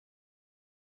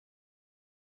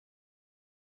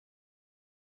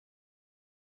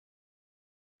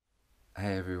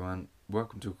Hey everyone,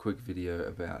 welcome to a quick video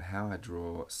about how I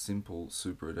draw simple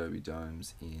SuperAdobe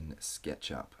Domes in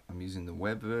Sketchup. I'm using the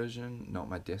web version, not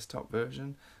my desktop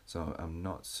version, so I'm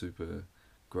not super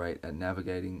great at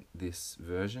navigating this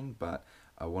version, but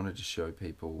I wanted to show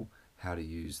people how to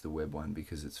use the web one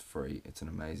because it's free. It's an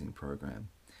amazing program.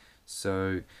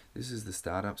 So this is the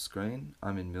startup screen.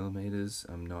 I'm in millimeters,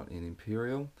 I'm not in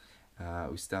imperial.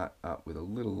 We start up with a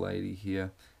little lady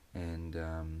here,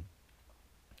 and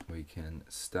we can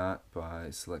start by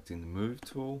selecting the move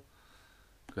tool,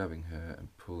 grabbing her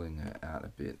and pulling her out a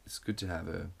bit. It's good to have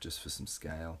her just for some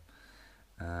scale.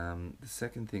 The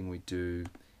second thing we do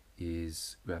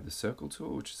is grab the circle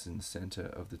tool, which is in the center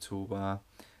of the toolbar,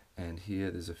 and here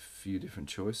there's a few different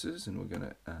choices, and we're going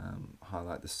to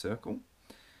highlight the circle.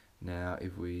 Now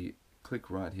if we click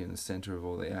right here in the center of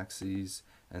all the axes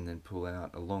and then pull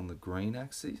out along the green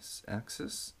axis,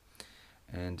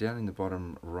 and down in the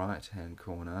bottom right hand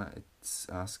corner it's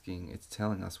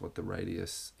telling us what the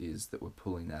radius is that we're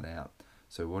pulling that out.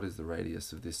 So what is the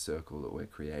radius of this circle that we're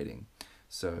creating?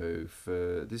 So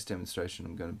for this demonstration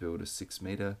I'm going to build a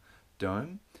 6-meter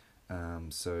dome.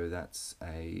 So that's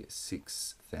a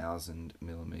 6,000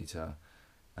 millimeter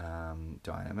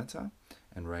diameter,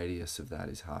 and radius of that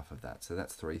is half of that, so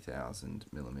that's 3,000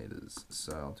 millimeters.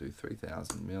 So I'll do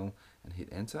 3,000 mil and hit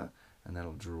enter, and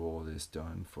that'll draw this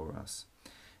dome for us.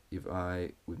 If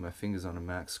I, with my fingers on a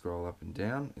Mac, scroll up and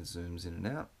down, it zooms in and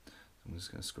out. So I'm just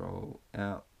going to scroll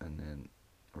out and then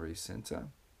recenter.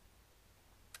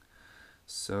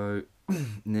 So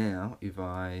now if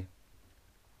I,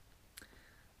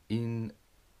 in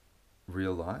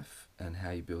real life and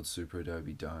how you build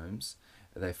SuperAdobe Domes,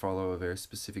 they follow a very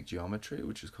specific geometry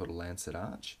which is called a lancet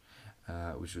arch,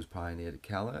 which was pioneered at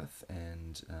Cal Earth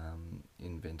and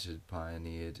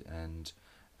pioneered and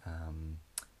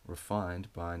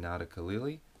refined by Nada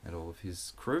Khalili and all of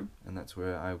his crew, and that's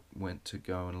where I went to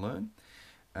go and learn.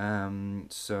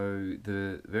 So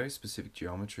the very specific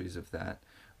geometries of that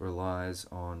relies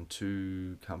on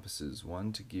two compasses,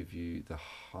 one to give you the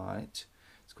height,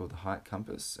 it's called the height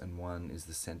compass, and one is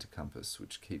the center compass,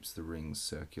 which keeps the rings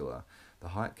circular. The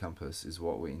height compass is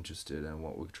what we're interested in and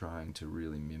what we're trying to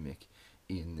really mimic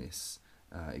in this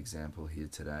example here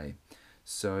today.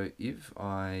 So if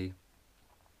I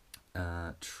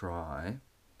try,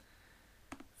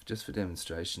 just for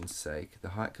demonstration's sake, the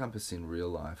height compass in real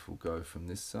life will go from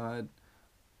this side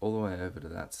all the way over to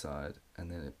that side, and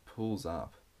then it pulls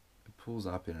up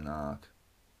in an arc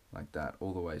like that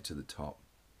all the way to the top,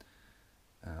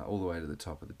 all the way to the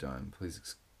top of the dome.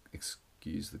 Please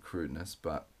excuse the crudeness,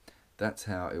 but that's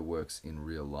how it works in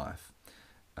real life.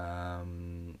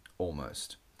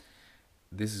 Almost.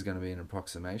 This is going to be an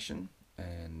approximation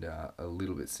and a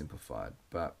little bit simplified,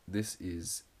 but this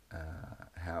is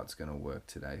how it's going to work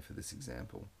today for this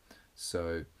example.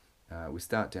 So we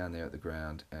start down there at the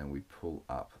ground and we pull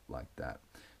up like that.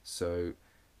 So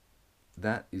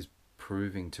that is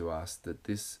proving to us that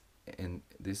this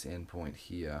endpoint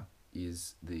here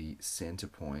is the center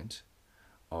point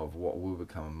of what will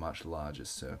become a much larger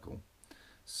circle.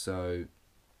 So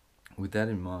with that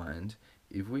in mind,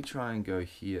 if we try and go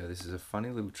here, this is a funny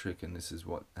little trick, and this is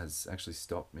what has actually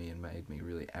stopped me and made me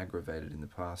really aggravated in the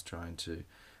past trying to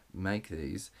make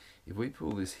these. If we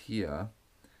pull this here,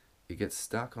 it gets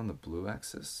stuck on the blue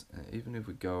axis. Even if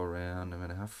we go around, no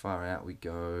matter how far out we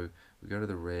go to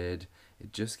the red,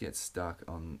 it just gets stuck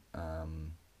on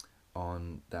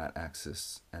that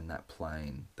axis and that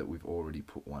plane that we've already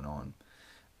put one on.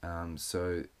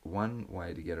 So one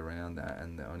way to get around that,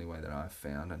 and the only way that I've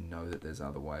found, I know that there's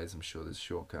other ways, I'm sure there's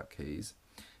shortcut keys,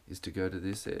 is to go to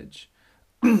this edge,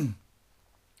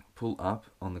 pull up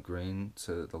on the green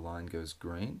so that the line goes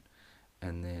green,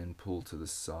 and then pull to the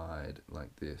side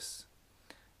like this.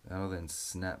 That'll then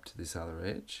snap to this other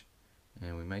edge,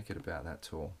 and we make it about that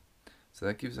tall. So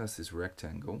that gives us this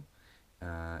rectangle.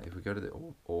 If we go to the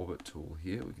orbit tool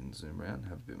here, we can zoom around and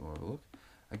have a bit more of a look.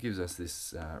 That gives us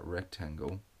this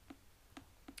rectangle,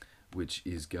 which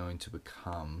is going to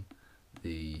become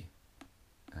the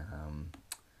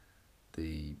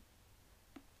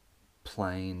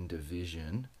plane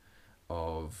division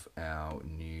of our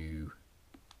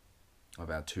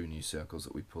two new circles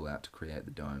that we pull out to create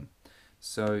the dome.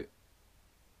 So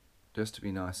just to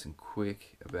be nice and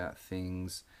quick about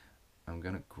things, I'm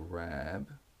going to grab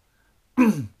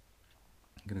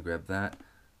that,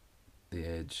 the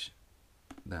edge,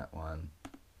 that one,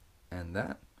 and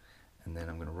that, and then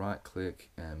I'm going to right click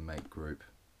and make group.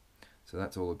 So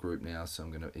that's all a group now, so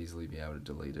I'm going to easily be able to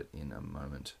delete it in a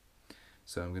moment.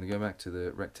 So I'm going to go back to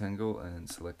the rectangle and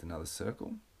select another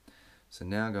circle. So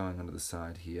now going onto the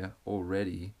side here,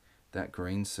 already that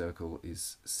green circle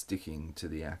is sticking to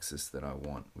the axis that I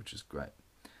want, which is great.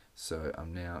 So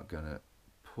I'm now going to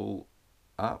pull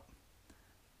up,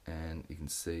 and you can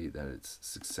see that it's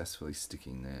successfully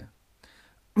sticking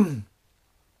there.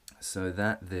 So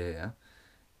that there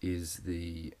is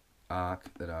the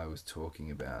arc that I was talking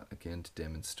about. Again, to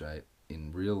demonstrate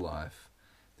in real life,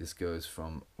 this goes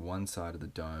from one side of the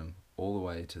dome all the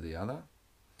way to the other,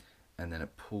 and then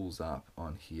it pulls up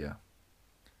on here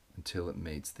until it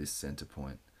meets this center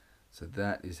point. So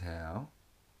that is how,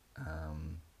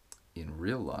 in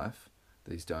real life,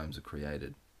 these domes are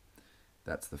created.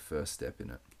 That's the first step in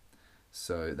it.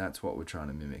 So that's what we're trying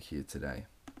to mimic here today.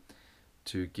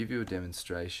 To give you a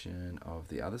demonstration of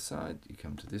the other side, you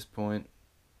come to this point,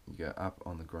 you go up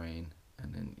on the green,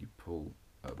 and then you pull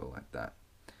over like that.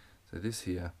 So this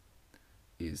here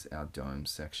is our dome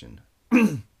section.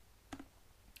 So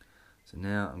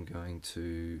now I'm going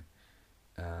to,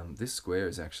 this square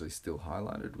is actually still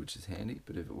highlighted, which is handy,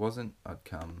 but if it wasn't, I'd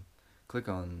click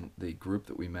on the group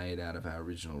that we made out of our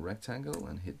original rectangle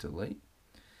and hit delete.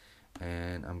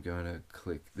 And I'm going to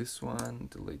click this one,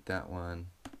 delete that one,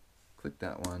 click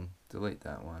that one, delete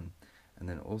that one, and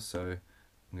then also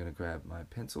I'm going to grab my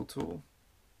pencil tool,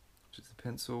 which is the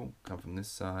pencil, come from this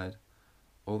side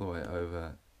all the way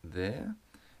over there.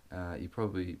 You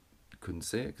probably couldn't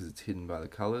see it because it's hidden by the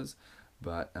colors,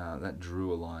 but that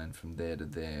drew a line from there to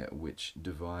there which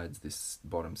divides this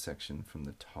bottom section from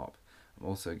the top. I'm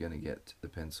also going to get the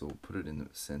pencil, put it in the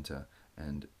center,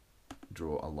 and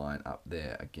draw a line up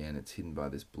there. Again, it's hidden by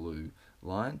this blue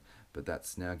line, but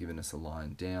that's now given us a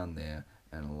line down there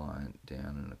and a line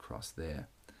down and across there.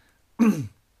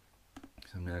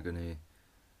 So I'm now going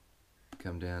to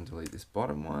come down, delete this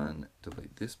bottom one,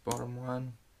 delete this bottom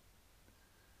one,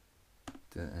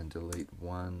 and delete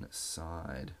one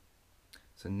side.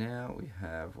 So now we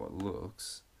have what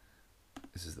looks,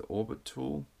 this is the orbit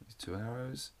tool, these two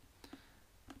arrows.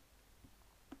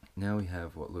 Now we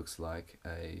have what looks like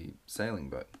a sailing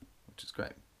boat, which is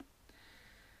great.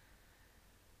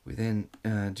 We then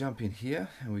jump in here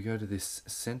and we go to this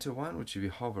center one, which if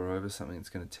you hover over something, it's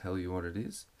going to tell you what it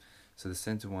is. So the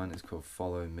center one is called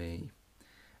Follow Me,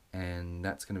 and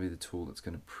that's going to be the tool that's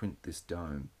going to print this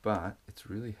dome. But it's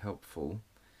really helpful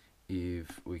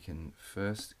if we can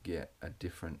first get a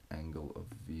different angle of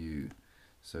view.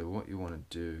 So what you want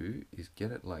to do is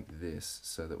get it like this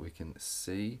so that we can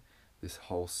see this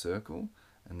whole circle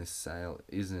and this sail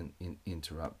isn't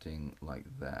interrupting like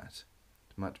that.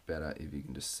 It's much better if you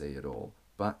can just see it all,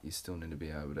 but you still need to be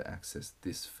able to access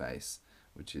this face,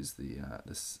 which is the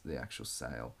actual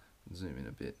sail. Zoom in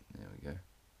a bit, there we go.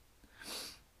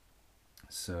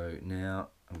 So now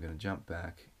I'm going to jump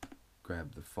back,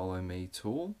 grab the Follow Me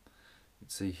tool. You can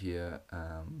see here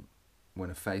when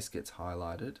a face gets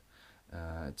highlighted,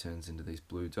 it turns into these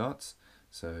blue dots.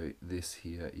 So this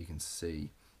here, you can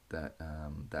see that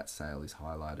that sail is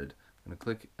highlighted. I'm going to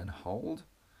click and hold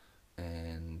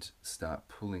and start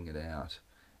pulling it out,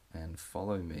 and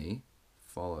Follow Me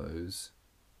follows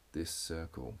this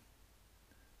circle.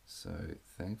 So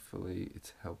thankfully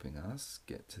it's helping us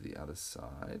get to the other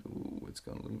side. Ooh, it's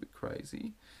gone a little bit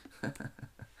crazy.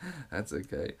 That's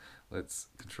okay. Let's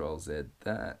Control Z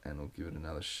that and I'll give it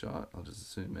another shot. I'll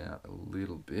just zoom out a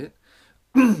little bit.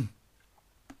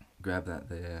 Grab that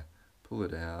there, pull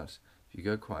it out. If you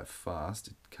go quite fast,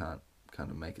 it can't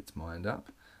kind of make its mind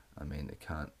up. I mean, it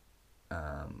can't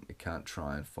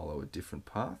try and follow a different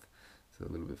path. So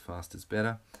a little bit faster is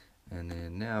better. And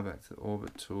then now back to the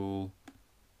orbit tool.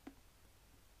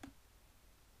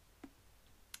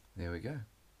 There we go.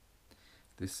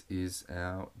 This is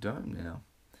our dome now.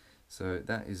 So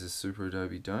that is a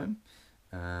SuperAdobe Dome,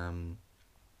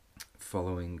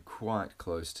 following quite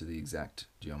close to the exact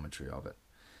geometry of it.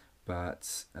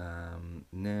 But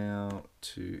now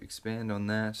to expand on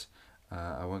that,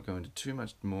 I won't go into too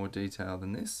much more detail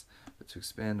than this, but to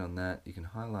expand on that, you can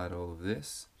highlight all of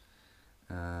this.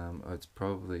 It's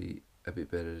probably a bit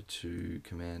better to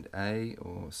Command A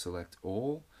or select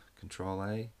all, Control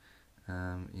A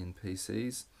in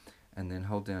PCs, and then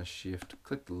hold down Shift,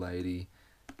 click the lady,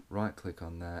 right click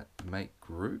on that, make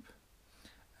group,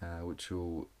 which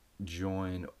will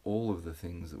join all of the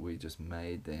things that we just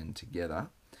made then together.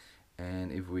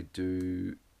 And if we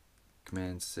do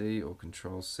Command C or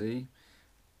Control C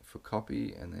for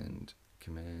copy, and then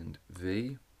Command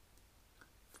V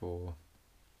for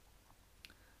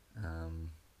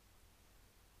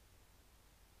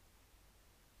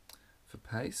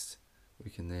paste, we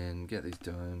can then get these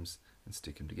domes and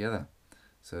stick them together.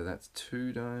 So that's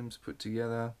two domes put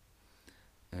together,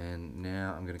 and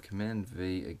now I'm going to Command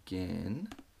V again,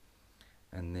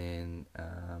 and then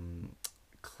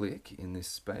click in this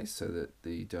space so that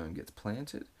the dome gets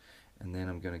planted, and then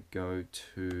I'm going to go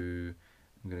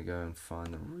and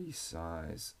find the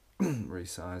resize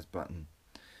resize button,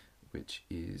 which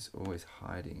is always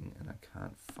hiding and I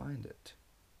can't find it.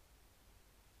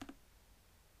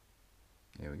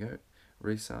 There we go.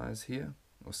 Resize here,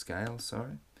 or scale,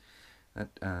 sorry.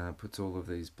 That puts all of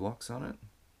these blocks on it.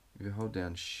 If you hold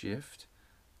down shift,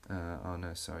 oh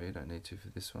no, sorry, you don't need to for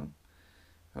this one.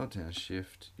 Hold down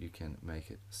shift, you can make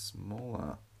it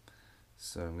smaller.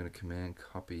 So I'm going to command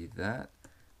copy that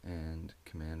and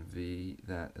command V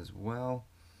that as well.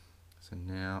 So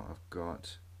now I've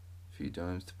got a few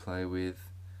domes to play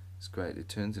with. It's great. It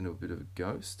turns into a bit of a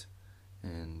ghost,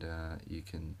 and you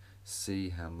can see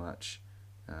how much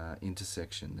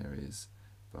intersection there is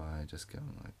by just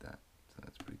going like that. So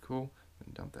that's pretty cool. I'm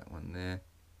going to dump that one there.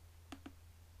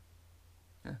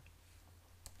 Yeah.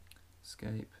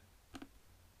 Escape.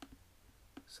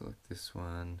 Select this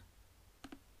one.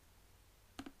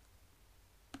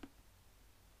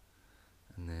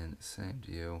 And then same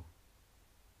deal.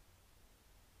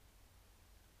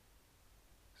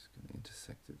 Just going to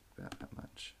intersect it about that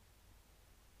much.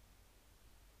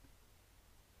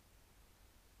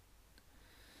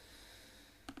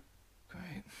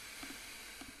 Great.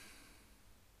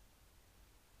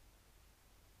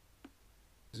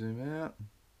 Zoom out.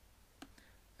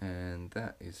 And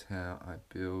that is how I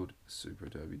build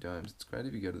SuperAdobe Domes. It's great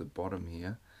if you go to the bottom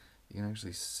here, you can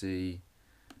actually see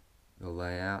the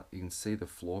layout. You can see the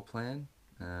floor plan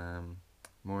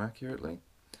more accurately.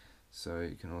 So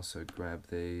you can also grab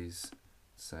these,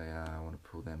 say I want to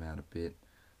pull them out a bit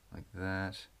like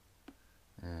that,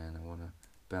 and I want to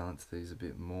balance these a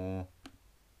bit more,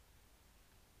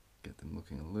 get them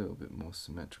looking a little bit more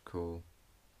symmetrical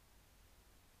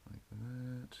like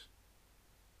that.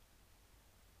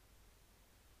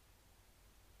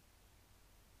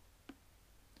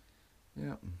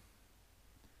 Yep.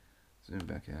 Zoom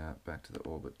back out, back to the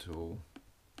orbit tool.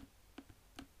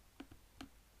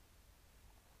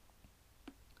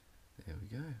 There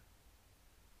we go.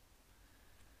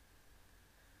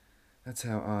 That's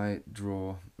how I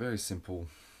draw very simple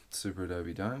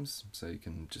SuperAdobe Domes, so you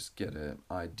can just get an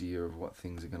idea of what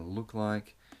things are going to look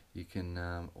like. You can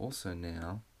also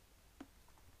now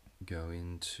go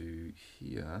into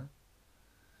here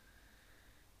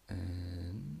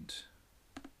and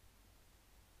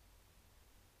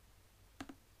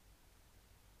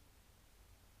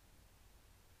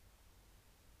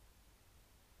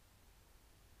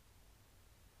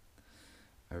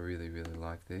I really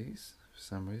like these for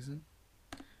some reason.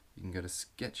 You can go to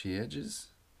sketchy edges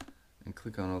and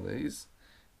click on all these,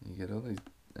 and you get all these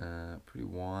pretty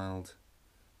wild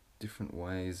different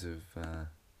ways of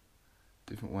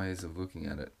looking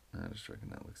at it. I just reckon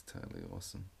that looks totally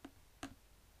awesome.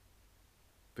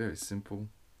 Very simple.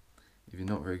 If you're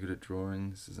not very good at drawing,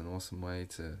 this is an awesome way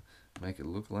to make it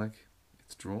look like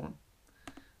it's drawn.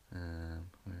 Where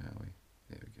are we?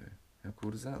 There we go. How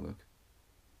cool does that look?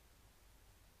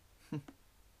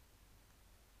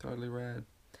 Totally rad.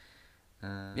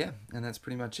 Yeah, and that's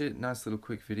pretty much it. Nice little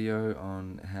quick video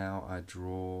on how I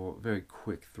draw very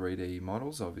quick 3D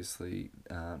models. Obviously,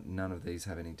 none of these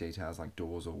have any details like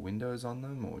doors or windows on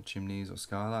them, or chimneys or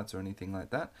skylights or anything like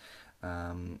that.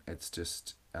 It's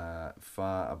just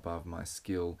far above my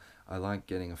skill. I like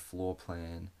getting a floor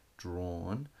plan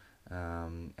drawn,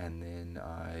 and then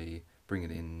I bring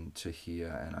it into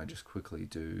here and I just quickly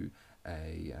do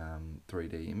a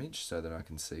 3D image so that I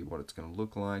can see what it's going to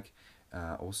look like.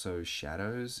 Also,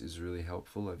 shadows is really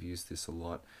helpful. I've used this a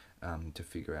lot to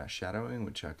figure out shadowing,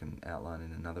 which I can outline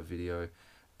in another video.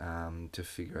 To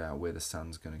figure out where the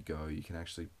sun's going to go, you can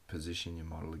actually position your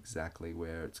model exactly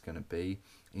where it's going to be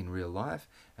in real life,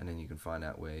 and then you can find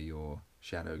out where your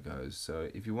shadow goes. So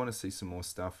if you want to see some more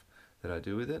stuff that I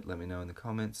do with it, let me know in the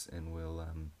comments and we'll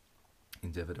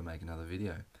endeavour to make another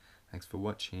video. Thanks for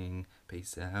watching.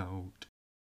 Peace out.